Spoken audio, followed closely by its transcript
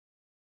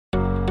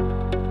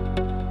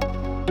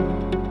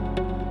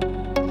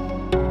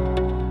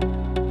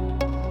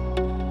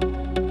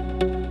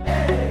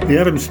The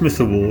Adam Smith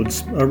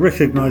Awards are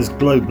recognised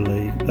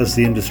globally as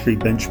the industry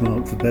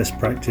benchmark for best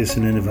practice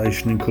and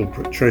innovation in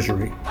corporate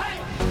treasury.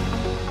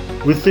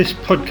 With this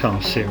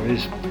podcast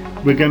series,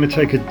 we're going to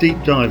take a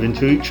deep dive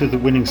into each of the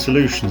winning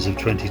solutions of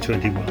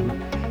 2021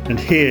 and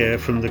hear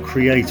from the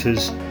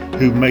creators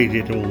who made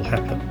it all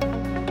happen.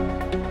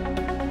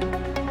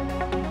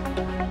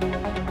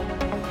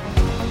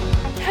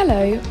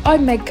 Hello,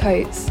 I'm Meg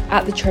Coates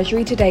at the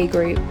Treasury Today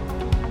Group.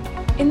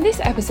 In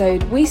this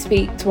episode, we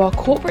speak to our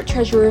Corporate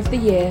Treasurer of the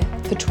Year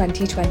for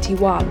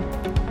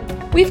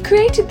 2021. We've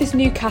created this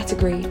new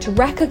category to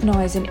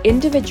recognise an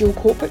individual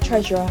corporate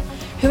treasurer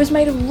who has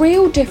made a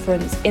real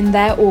difference in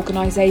their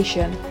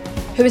organisation,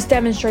 who has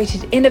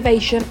demonstrated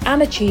innovation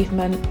and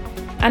achievement,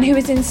 and who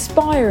is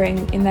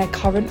inspiring in their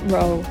current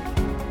role.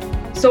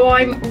 So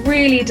I'm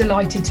really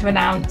delighted to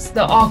announce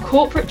that our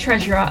Corporate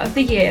Treasurer of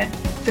the Year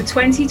for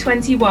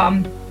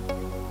 2021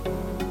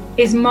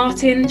 is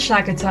Martin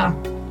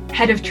Schlageter,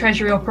 Head of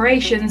Treasury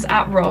Operations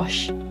at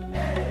Roche.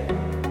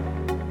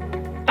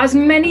 As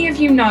many of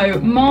you know,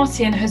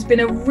 Martin has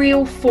been a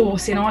real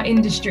force in our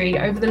industry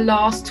over the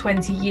last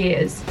 20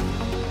 years.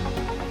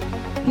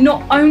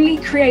 Not only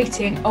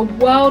creating a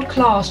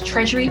world-class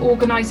treasury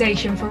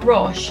organisation for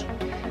Roche,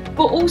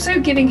 but also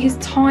giving his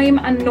time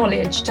and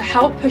knowledge to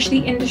help push the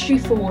industry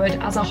forward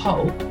as a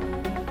whole.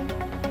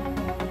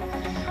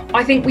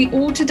 I think we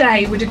all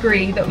today would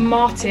agree that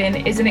Martin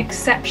is an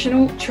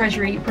exceptional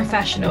treasury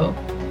professional.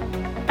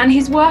 And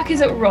his work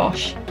is at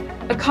Roche,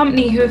 a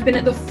company who have been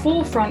at the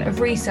forefront of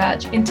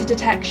research into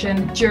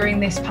detection during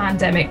this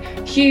pandemic.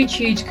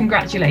 Huge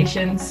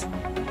congratulations.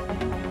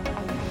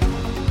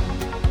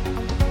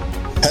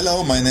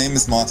 Hello, my name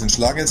is Martin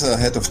Schlageter,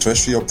 Head of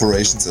Treasury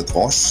Operations at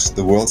Roche,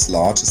 the world's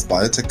largest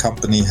biotech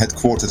company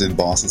headquartered in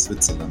Basel,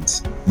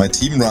 Switzerland. My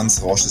team runs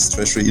Roche's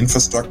treasury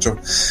infrastructure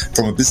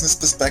from a business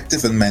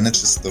perspective and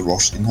manages the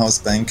Roche in-house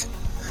bank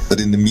that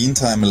in the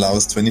meantime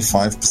allows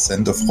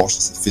 25% of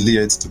Roche's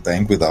affiliates to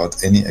bank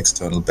without any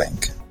external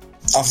bank.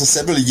 After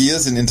several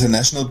years in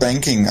international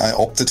banking, I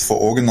opted for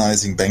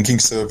organizing banking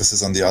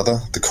services on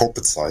the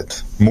corporate side.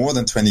 More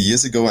than 20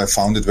 years ago, I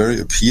found it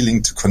very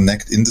appealing to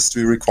connect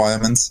industry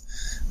requirements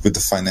with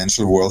the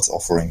financial world's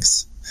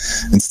offerings.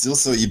 And still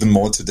so even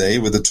more today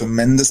with the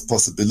tremendous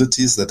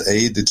possibilities that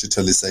A,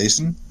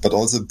 digitalization, but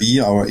also B,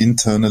 our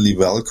internally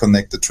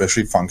well-connected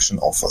treasury function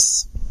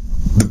offers.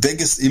 The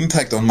biggest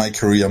impact on my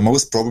career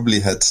most probably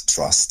had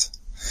trust.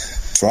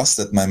 Trust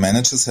that my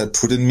managers had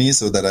put in me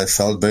so that I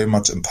felt very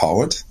much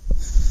empowered,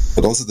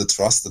 but also the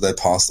trust that I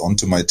passed on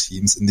to my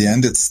teams. In the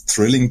end, it's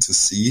thrilling to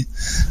see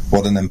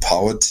what an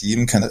empowered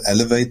team can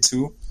elevate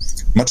to,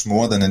 much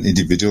more than an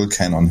individual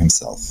can on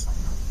himself.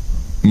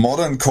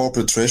 Modern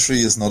corporate treasury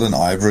is not an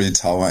ivory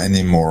tower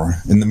anymore.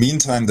 In the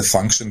meantime, the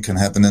function can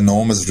have an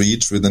enormous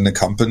reach within the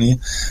company,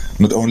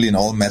 not only in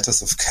all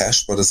matters of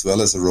cash, but as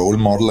well as a role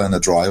model and a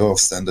driver of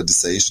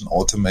standardization,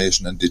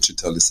 automation, and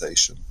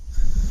digitalization.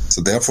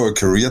 So therefore, a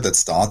career that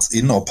starts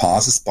in or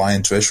passes by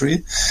in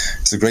treasury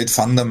is a great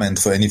fundament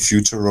for any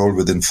future role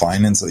within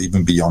finance or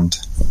even beyond.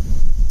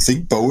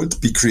 Think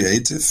bold, be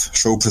creative,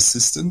 show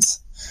persistence,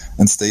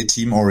 and stay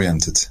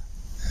team-oriented.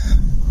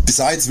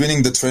 Besides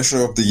winning the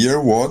Treasurer of the Year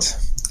award,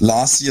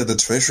 last year the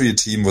Treasury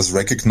team was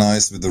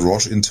recognized with the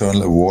Roche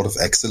Internal Award of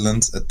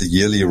Excellence at the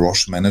yearly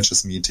Roche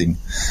Managers Meeting,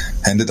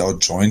 handed out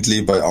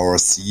jointly by our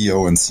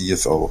CEO and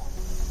CFO.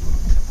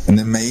 An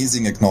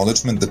amazing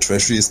acknowledgement that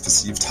Treasury is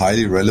perceived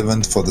highly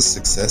relevant for the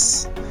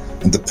success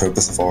and the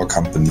purpose of our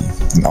company.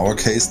 In our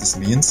case, this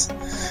means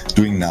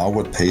doing now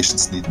what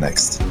patients need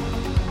next.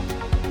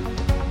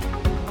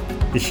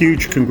 A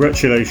huge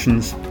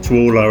congratulations to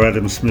all our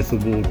Adam Smith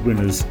Award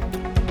winners.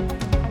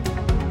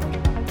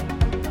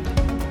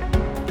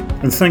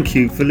 And thank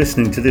you for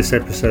listening to this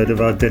episode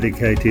of our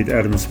dedicated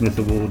Adam Smith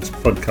Awards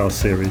podcast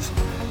series,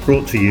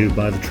 brought to you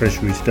by the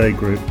Treasury Today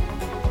Group.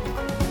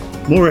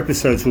 More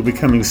episodes will be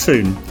coming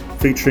soon,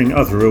 featuring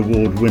other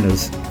award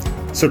winners.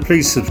 So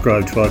please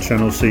subscribe to our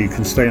channel so you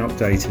can stay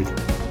updated.